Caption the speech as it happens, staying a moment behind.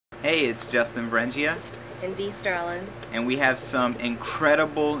Hey, it's Justin Brengia. And D. Sterling. And we have some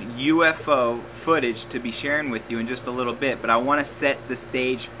incredible UFO footage to be sharing with you in just a little bit, but I want to set the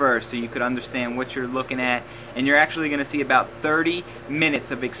stage first so you could understand what you're looking at. And you're actually going to see about 30 minutes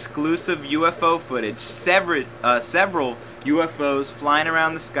of exclusive UFO footage, several UFOs flying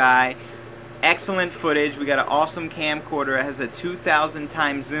around the sky. Excellent footage. We got an awesome camcorder. It has a 2,000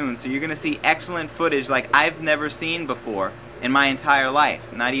 times zoom, so you're going to see excellent footage like I've never seen before in my entire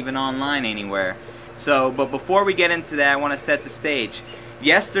life, not even online anywhere. So, but before we get into that, I want to set the stage.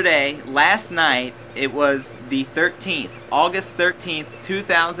 Last night, it was the 13th, August 13th,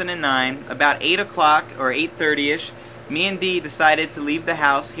 2009, about 8 o'clock or 8:30ish, me and Dee decided to leave the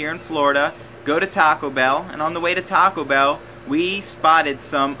house here in Florida, go to Taco Bell, and on the way to Taco Bell, we spotted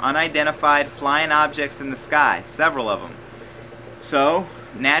some unidentified flying objects in the sky, several of them. So,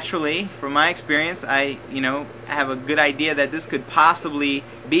 naturally, from my experience, I have a good idea that this could possibly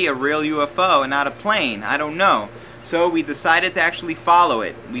be a real UFO and not a plane. I don't know. So we decided to actually follow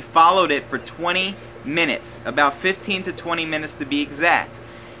it. We followed it for 20 minutes, about 15 to 20 minutes to be exact.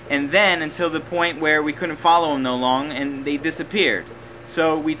 And then until the point where we couldn't follow them no long and they disappeared.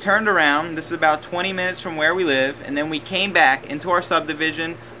 So we turned around, this is about 20 minutes from where we live, and then we came back into our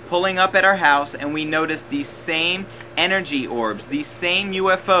subdivision, pulling up at our house, and we noticed these same energy orbs, these same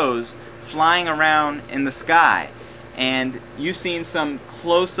UFOs flying around in the sky. And you've seen some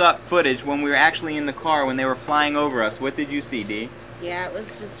close-up footage when we were actually in the car when they were flying over us. What did you see, Dee? Yeah, it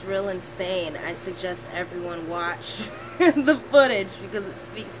was just real insane. I suggest everyone watch the footage because it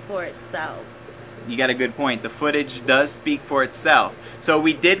speaks for itself. You got a good point. The footage does speak for itself. So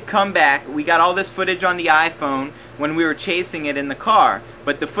we did come back. We got all this footage on the iPhone when we were chasing it in the car.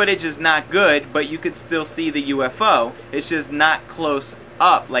 But the footage is not good, but you could still see the UFO. It's just not close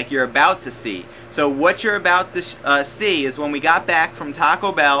up like you're about to see. So what you're about to see is when we got back from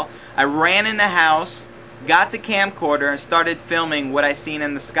Taco Bell, I ran in the house, got the camcorder, and started filming what I seen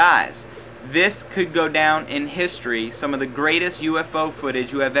in the skies. This could go down in history, some of the greatest UFO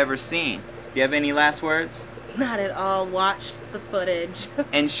footage you have ever seen. Do you have any last words? Not at all. Watch the footage.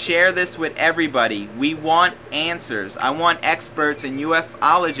 And share this with everybody. We want answers. I want experts and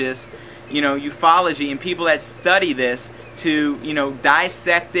ufologists, ufology, and people that study this to,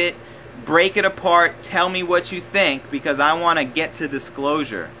 dissect it, break it apart, tell me what you think, because I want to get to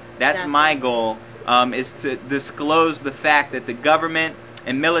disclosure. That's my goal, is to disclose the fact that the government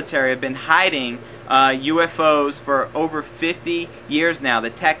and military have been hiding UFOs for over 50 years now. The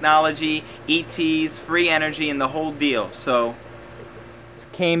technology, ETs, free energy, and the whole deal. So,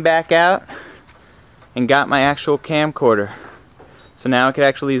 came back out and got my actual camcorder. So now I could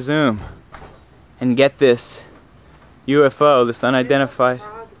actually zoom and get this UFO, this unidentified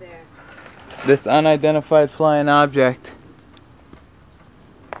flying object.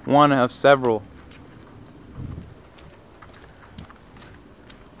 One of several.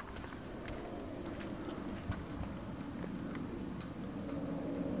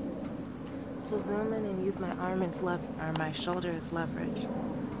 So zoom in and use my arm as my shoulder as leverage.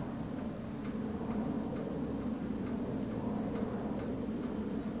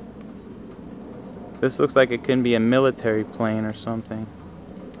 This looks like it could be a military plane or something.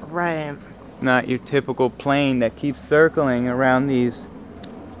 Right. Not your typical plane that keeps circling around these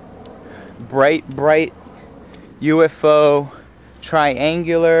bright UFO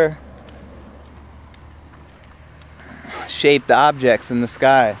triangular shaped objects in the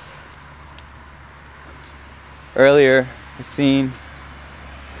skies. Earlier, I've seen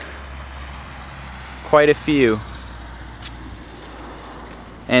quite a few.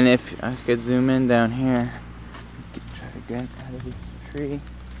 And if I could zoom in down here, try to get out of this tree.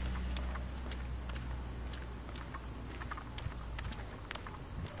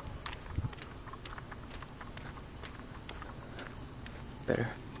 Better.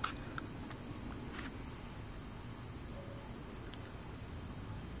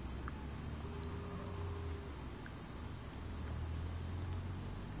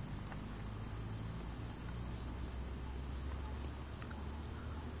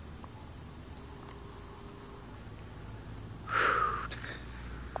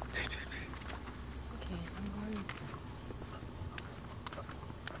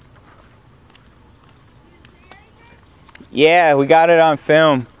 Yeah, we got it on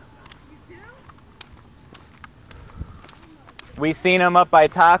film. We seen them up by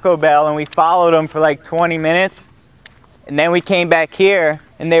Taco Bell and we followed them for like 20 minutes. And then we came back here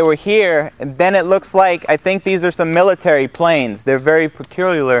and they were here. And then it looks like, I think these are some military planes. They're very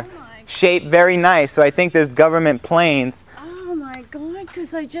peculiar, shaped very nice. So I think there's government planes. Oh my God,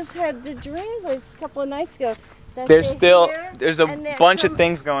 because I just had the dreams a couple of nights ago. There's a and bunch of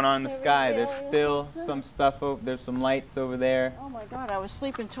things going on in the sky. There There's still some stuff over. There's some lights over there. Oh my God! I was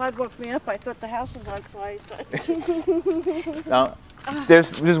sleeping. Todd woke me up. I thought the house was on fire. No,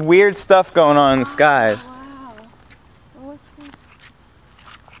 there's weird stuff going on in the skies. Wow. Well, let's see.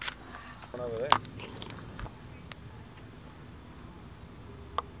 One over there.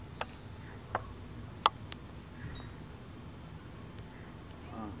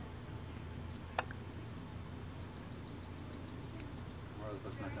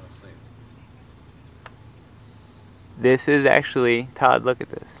 This is actually, Todd, look at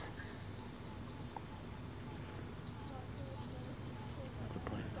this. That's a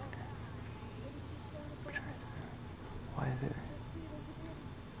plane. Why is it?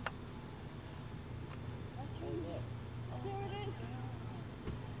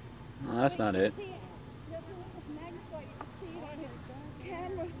 No, that's not it.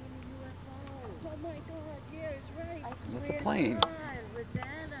 That's a plane.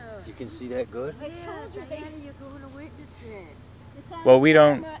 You can see that good? I told you, you're going to witness it. Well, we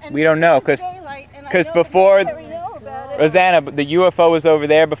don't know because before Rosanna, the UFO was over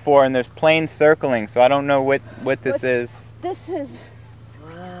there before, and there's planes circling, so I don't know what this is. This is.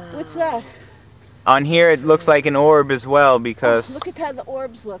 What's that? On here, it looks like an orb as well because. Look at how the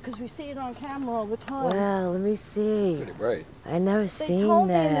orbs look, because we see it on camera all the time. Wow, let me see. Pretty bright. I never They seen told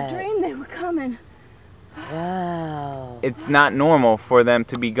me in that. the dream they were coming. Wow. It's not normal for them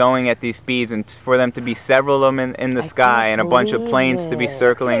to be going at these speeds and for them to be several of them in the sky and a bunch of planes to be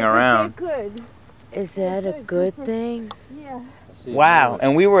circling around. Good. Is that a good thing? Yeah. Wow,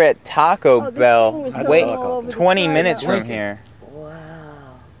 and we were at Taco this Bell, thing was wait, going all over the 20 sky minutes now. from here.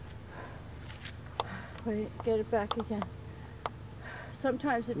 Wow. Wait, get it back again.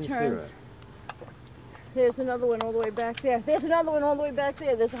 Sometimes it turns. There's another one all the way back there. There's another one all the way back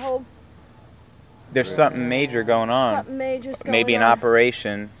there. There's a whole. There's something major going on. Something major's going Maybe an on.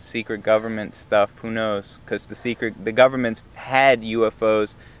 operation, secret government stuff, who knows? Because the governments had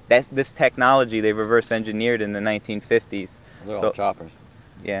UFOs. This technology they reverse engineered in the 1950s. They're all So- choppers.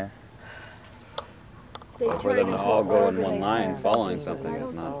 Yeah. They For turn them to into all go in whatever one they line want. following something I is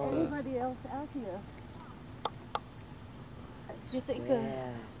don't not. know anybody else out here. Do you think?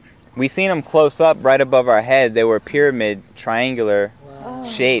 Yeah. We seen them close up right above our head. They were pyramid, triangular Oh.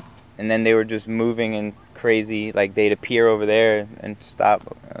 shape, and then they were just moving in crazy, like they'd appear over there and stop.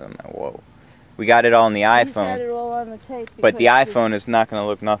 I'm like, whoa. We got it all on the He's had iPhone, it all on the tape. but the because iPhone is not going to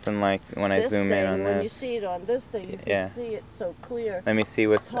look nothing like when I this zoom in thing, on when you this. see it on this thing, you Yeah. can see it so clear. Let me see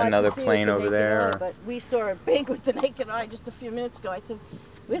what's It's hard to another see with plane the over naked there. eye, Or, but we saw it big with the naked eye just a few minutes ago. I said,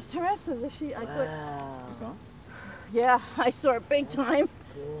 "Where's Teresa?" I thought, Wow. yeah, I saw it big time.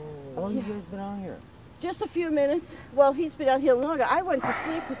 How long have you guys been on here? Just a few minutes. Well, he's been out here longer. I went to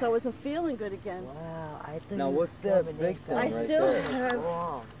sleep because I wasn't feeling good again. Wow. I think Now, what's that big thing I right still there? have.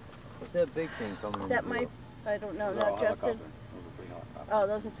 What's that big thing coming in? That might. I don't know. Not Justin. Oh,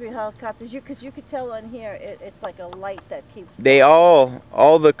 those are 3 helicopters. Because you could tell on here, it's like a light that keeps. they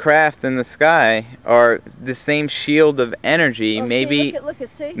all the craft in the sky are the same shield of energy. Oh, see, maybe look at,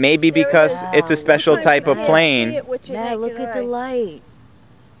 see? maybe There it because is. it's a special Sometimes type you of can't see plane. it with your Now look naked at the eye. light.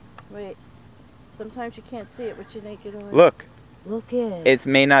 Wait. Sometimes you can't see it with your naked eye. Look, Look at it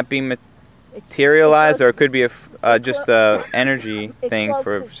may not be It's- materialized, it or it could be just a clo- energy it thing cloaks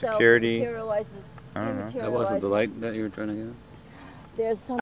for itself, security. materializes- I don't know. That wasn't the light that you were trying to get? There's some